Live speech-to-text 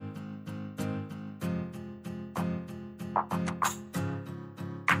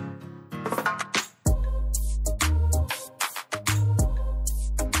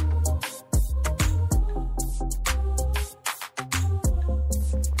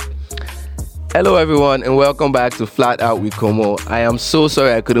Hello, everyone, and welcome back to Flat Out with Como. I am so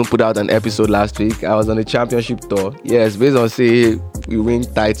sorry I couldn't put out an episode last week. I was on a championship tour. Yes, based on say we win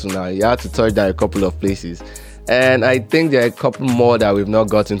title now, you have to touch down a couple of places. And I think there are a couple more that we've not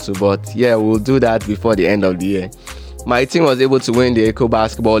gotten to, but yeah, we'll do that before the end of the year. My team was able to win the Eco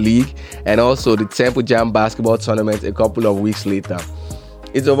Basketball League and also the Temple Jam Basketball Tournament a couple of weeks later.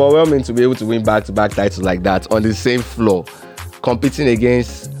 It's overwhelming to be able to win back-to-back titles like that on the same floor, competing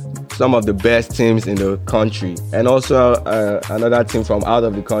against some of the best teams in the country, and also another team from out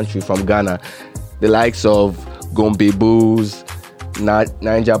of the country, from Ghana, the likes of Gombe Bulls,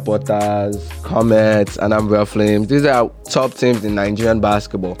 Niger Potters, Comets, Anambra Flames. These are top teams in Nigerian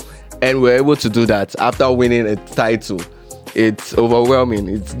basketball, and we're able to do that after winning a title. It's overwhelming.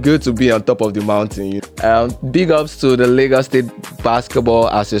 It's good to be on top of the mountain. Big ups to the Lagos State Basketball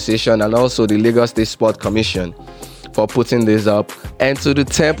Association and also the Lagos State Sport Commission for putting this up, and to the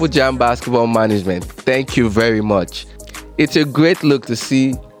Temple Jam Basketball Management. Thank you very much. It's a great look to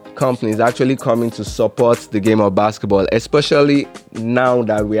see companies actually coming to support the game of basketball, especially now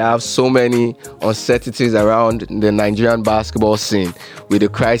that we have so many uncertainties around the Nigerian basketball scene with the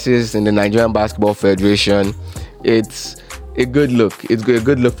crisis in the Nigerian Basketball Federation. It's a good look. It's a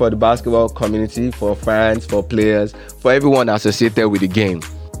good look for the basketball community, for fans, for players, for everyone associated with the game.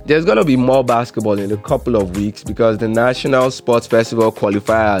 There's going to be more basketball in a couple of weeks because the National Sports Festival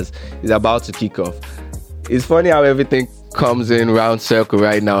qualifiers is about to kick off. It's funny how everything comes in round circle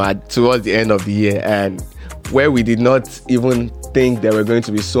right now towards the end of the year, and where we did not even think there were going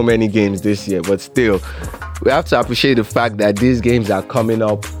to be so many games this year, but still, we have to appreciate the fact that these games are coming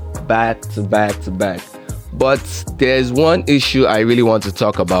up back to back to back. But there's one issue I really want to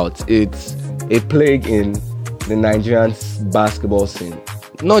talk about. It's a plague in the Nigerian basketball scene.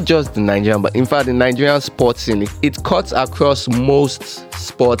 Not just the Nigerian, but in fact the Nigerian sports scene. It cuts across most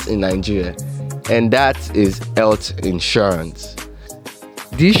sports in Nigeria, and that is health insurance.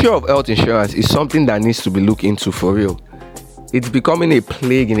 The issue of health insurance is something that needs to be looked into for real. It's becoming a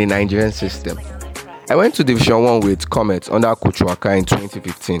plague in the Nigerian system. I went to Division 1 with Comets under Coach Waka in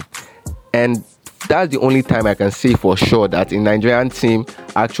 2015, and that's the only time I can say for sure that a Nigerian team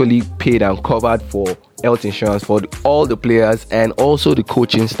actually paid and covered for health insurance for all the players and also the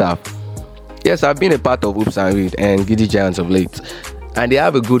coaching staff. Yes, I've been a part of Hoops and Reed and Giddy Giants of late, and they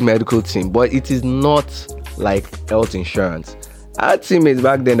have a good medical team, but it is not like health insurance. I had teammates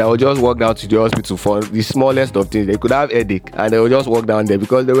back then that would just walk down to the hospital for the smallest of things. They could have headache and they would just walk down there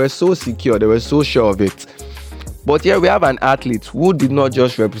because they were so secure, they were so sure of it. But here we have an athlete who did not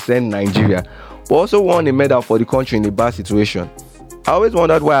just represent Nigeria, but also won a medal for the country in a bad situation. I always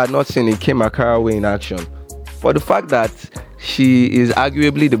wondered why I had not seen Ikem Akarawe in action, for the fact that she is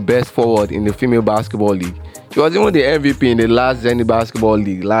arguably the best forward in the female basketball league. She was even the MVP in the last Zenny Basketball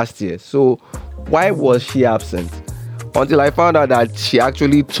League last year. So why was she absent? Until I found out that she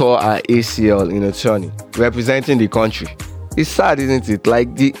actually tore her ACL in a tourney representing the country. It's sad, isn't it?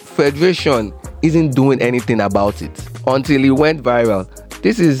 Like, the federation isn't doing anything about it until it went viral.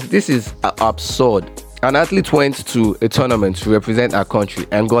 This is absurd. An athlete went to a tournament to represent our country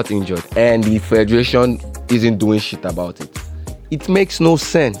and got injured, and the federation isn't doing shit about it. It makes no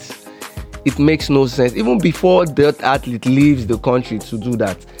sense. It makes no sense. Even before that athlete leaves the country to do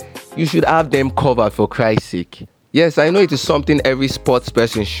that, you should have them covered, for Christ's sake. Yes, I know it is something every sports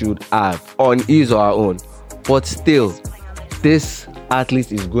person should have on his or her own, but still, this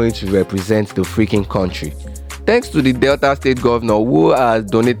athlete is going to represent the freaking country. Thanks to the Delta State Governor, who has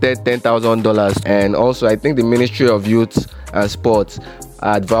donated $10,000, and also I think the Ministry of Youth and Sports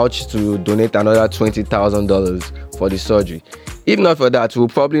had vouched to donate another $20,000 for the surgery. If not for that, we'll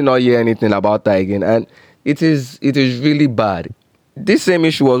probably not hear anything about that again, and it is really bad. This same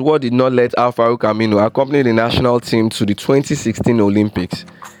issue was what did not let Al Farouk Aminu accompany the national team to the 2016 Olympics.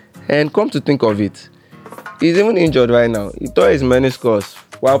 And come to think of it, he's even injured right now. He tore his meniscus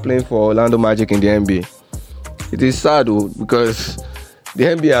while playing for Orlando Magic in the NBA. It is sad though, because the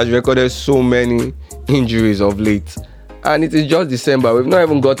NBA has recorded so many injuries of late, and it is just December. We've not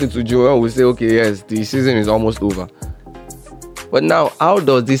even gotten to June when we say, okay, yes, the season is almost over. But now, how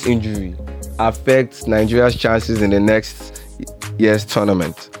does this injury affect Nigeria's chances in the next year's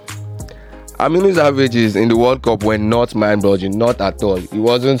tournament? Aminu's averages in the World Cup were not mind-blowing, not at all. He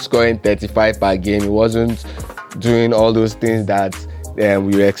wasn't scoring 35 per game. He wasn't doing all those things that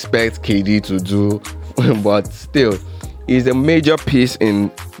we expect KD to do. But still, he's a major piece in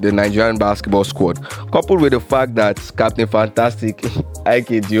the Nigerian basketball squad, coupled with the fact that Captain Fantastic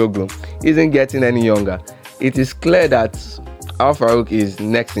Ike Diogo isn't getting any younger. It is clear that Al Farouk is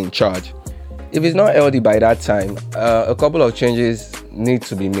next in charge. If he's not healthy by that time, a couple of changes need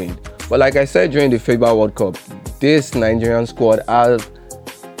to be made. But like I said during the FIBA World Cup, this Nigerian squad has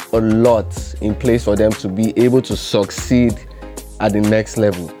a lot in place for them to be able to succeed at the next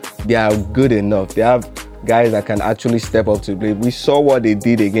level. They are good enough. They have guys that can actually step up to play. We saw what they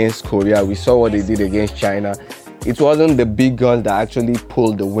did against Korea. We saw what they did against China. It wasn't the big guns that actually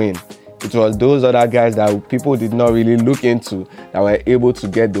pulled the win. It was those other guys that people did not really look into that were able to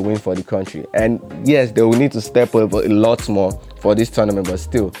get the win for the country. And yes, they will need to step up a lot more for this tournament, but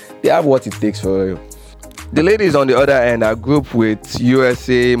still, they have what it takes for real. The ladies on the other end are grouped with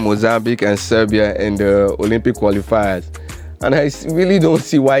USA, Mozambique, and Serbia in the Olympic qualifiers. And I really don't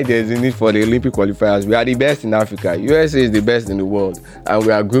see why there's a need for the Olympic qualifiers. We are the best in Africa. USA is the best in the world, and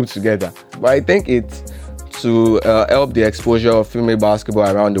we are grouped together. But I think it's to help the exposure of female basketball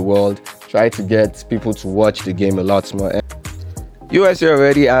around the world, try to get people to watch the game a lot more. And USA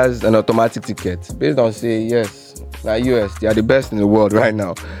already has an automatic ticket based on say yes, like US, they are the best in the world right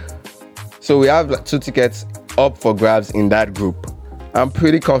now. So we have 2 tickets up for grabs in that group. I'm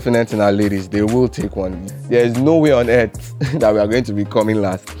pretty confident in our ladies, they will take one. There is no way on earth that we are going to be coming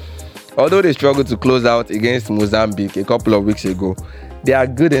last. Although they struggled to close out against Mozambique a couple of weeks ago, they are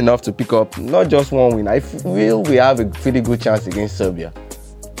good enough to pick up not just one win. I feel we have a pretty good chance against Serbia.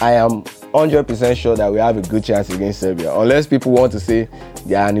 I am 100% sure that we have a good chance against Serbia. Unless people want to say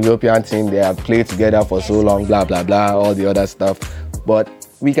they are an European team, they have played together for so long, blah, blah, blah, all the other stuff. But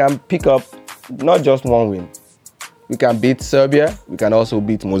we can pick up not just one win. We can beat Serbia, we can also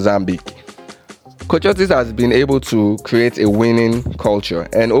beat Mozambique. Coach Otis has been able to create a winning culture,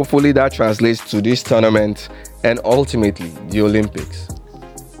 and hopefully that translates to this tournament and ultimately the Olympics.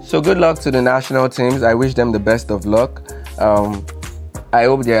 So good luck to the national teams. I wish them the best of luck. I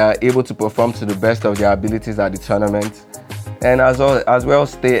hope they are able to perform to the best of their abilities at the tournament, and as well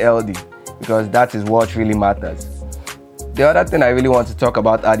stay healthy, because that is what really matters. The other thing I really want to talk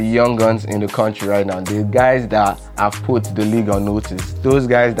about are the young guns in the country right now. The guys that have put the league on notice. Those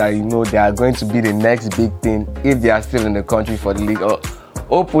guys that you know they are going to be the next big thing if they are still in the country for the league.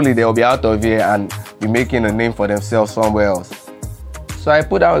 Hopefully they will be out of here and be making a name for themselves somewhere else. So I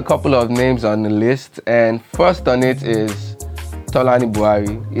put out a couple of names on the list, and first on it is Tolani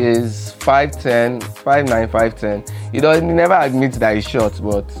Buhari. He is 5'10", 5'9", 5'10". He never admits that he's short,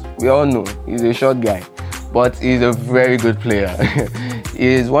 but we all know he's a short guy. But he's a very good player. He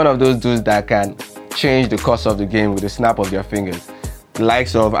is one of those dudes that can change the course of the game with the snap of their fingers. The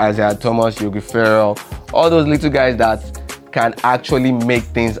likes of Isaiah Thomas, Yogi Ferrell, all those little guys that can actually make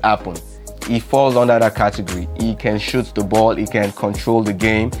things happen. He falls under that category. He can shoot the ball, he can control the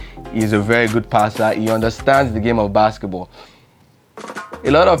game. He's a very good passer. He understands the game of basketball. A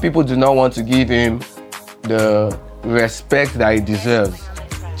lot of people do not want to give him the respect that he deserves,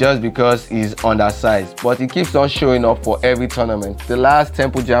 just because he's undersized, but he keeps on showing up for every tournament. The last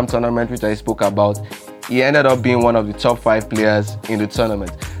Temple Jam tournament, which I spoke about, he ended up being one of the top 5 players in the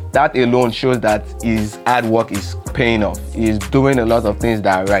tournament. That alone shows that his hard work is paying off. He's doing a lot of things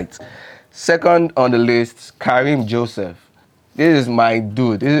that are right. Second on the list, Kareem Joseph. This is my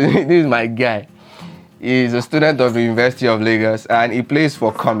dude. This is my guy. He's a student of the University of Lagos, and he plays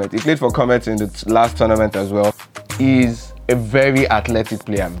for Comet. He played for Comet in the last tournament as well. He's a very athletic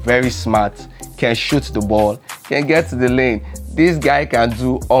player, very smart, can shoot the ball, can get to the lane. This guy can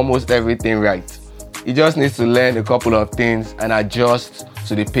do almost everything right. He just needs to learn a couple of things and adjust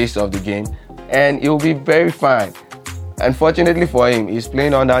to the pace of the game, and he'll be very fine. Unfortunately for him, he's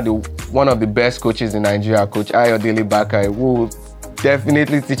playing under one of the best coaches in Nigeria, Coach Ayodele Bakare, who will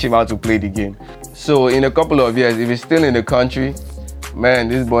definitely teach him how to play the game. So in a couple of years, if he's still in the country, man,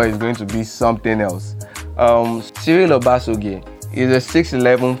 this boy is going to be something else. Cyril Obasogie is a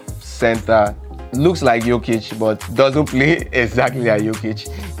 6'11" center. Looks like Jokic, but doesn't play exactly like Jokic.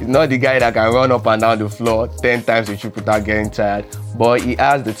 He's not the guy that can run up and down the floor 10 times a trip without getting tired, but he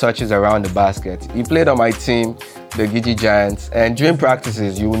has the touches around the basket. He played on my team, the Gigi Giants, and during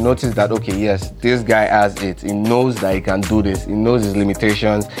practices, you will notice that, okay, yes, this guy has it. He knows that he can do this. He knows his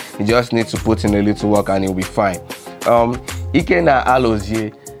limitations. He just needs to put in a little work and he'll be fine. Ikenna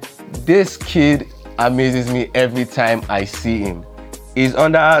Alozie, this kid amazes me every time I see him. He's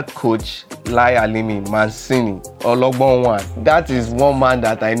under coach Lai Alimi Mancini, Ologbon one. That is one man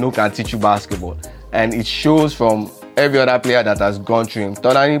that I know can teach you basketball, and it shows from every other player that has gone through him.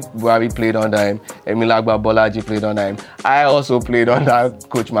 Tolani Buhari played under him, Emilagba Bolaji played under him. I also played under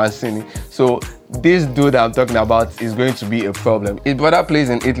Coach Mancini. So this dude I'm talking about is going to be a problem. His brother plays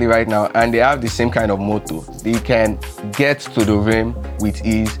in Italy right now, and they have the same kind of motto. They can get to the rim with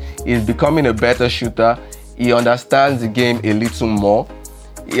ease. He's becoming a better shooter. He understands the game a little more.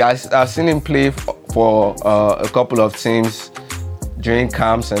 I've seen him play for a couple of teams during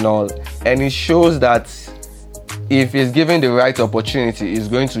camps and all. And it shows that if he's given the right opportunity, he's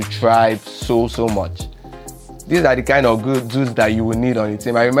going to thrive so much. These are the kind of good dudes that you will need on the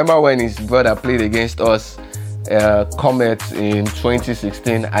team. I remember when his brother played against us, Comet, in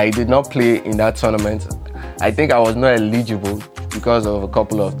 2016. I did not play in that tournament. I think I was not eligible because of a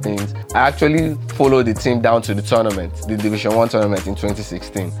couple of things. I actually followed the team down to the tournament, the Division 1 tournament in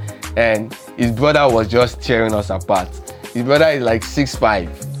 2016. And his brother was just tearing us apart. His brother is like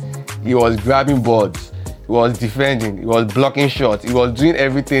 6'5". He was grabbing boards. He was defending. He was blocking shots. He was doing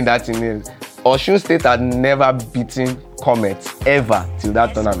everything that's in it. Osun State had never beaten Comet ever till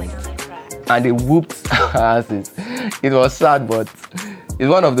that tournament. And they whooped our asses. It was sad, but it's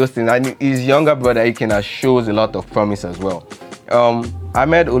one of those things. And his younger brother, Ikena, shows a lot of promise as well.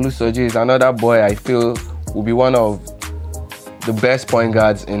 Ahmed Olusoji is another boy I feel will be one of the best point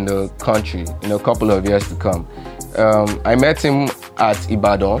guards in the country in a couple of years to come. I met him at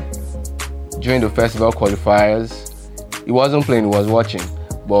Ibadan during the festival qualifiers. He wasn't playing, he was watching.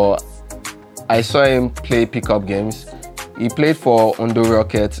 But I saw him play pickup games. He played for Ondo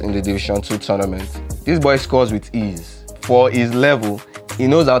Rockets in the Division 2 tournament. This boy scores with ease. For his level, he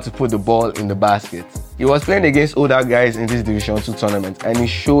knows how to put the ball in the basket. He was playing against older guys in this Division 2 tournament, and he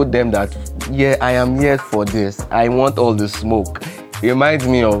showed them that, yeah, I am here for this. I want all the smoke. He reminds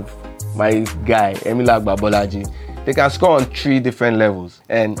me of my guy, Emila Babolaji. They can score on 3 different levels,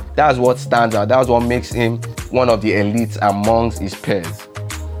 and that's what stands out. That's what makes him one of the elites amongst his peers.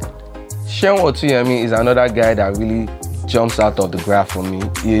 Seun Otuyemi is another guy that really jumps out of the graph for me.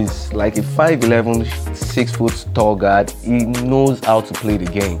 He's like a 5'11", 6 foot tall guard. He knows how to play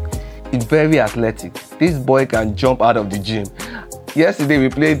the game. He's very athletic. This boy can jump out of the gym. Yesterday we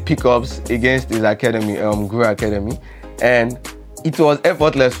played pickups against his academy, Guru Academy, and it was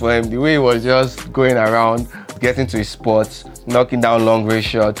effortless for him. The way he was just going around, getting to his spots, knocking down long range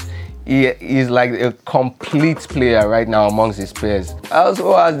shots. He is like a complete player right now amongst his peers.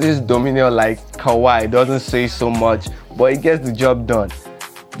 Also has this dominion like Kawhi, doesn't say so much, but he gets the job done.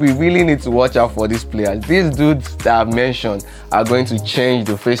 We really need to watch out for these players. These dudes that I've mentioned are going to change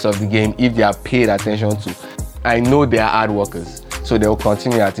the face of the game if they are paid attention to. I know they are hard workers, so they will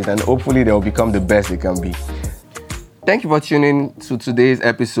continue at it and hopefully they will become the best they can be. Thank you for tuning to today's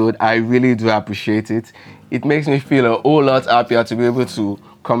episode. I really do appreciate it. It makes me feel a whole lot happier to be able to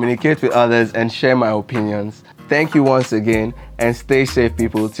communicate with others and share my opinions. Thank you once again and stay safe,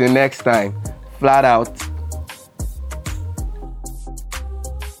 people. Till next time, flat out.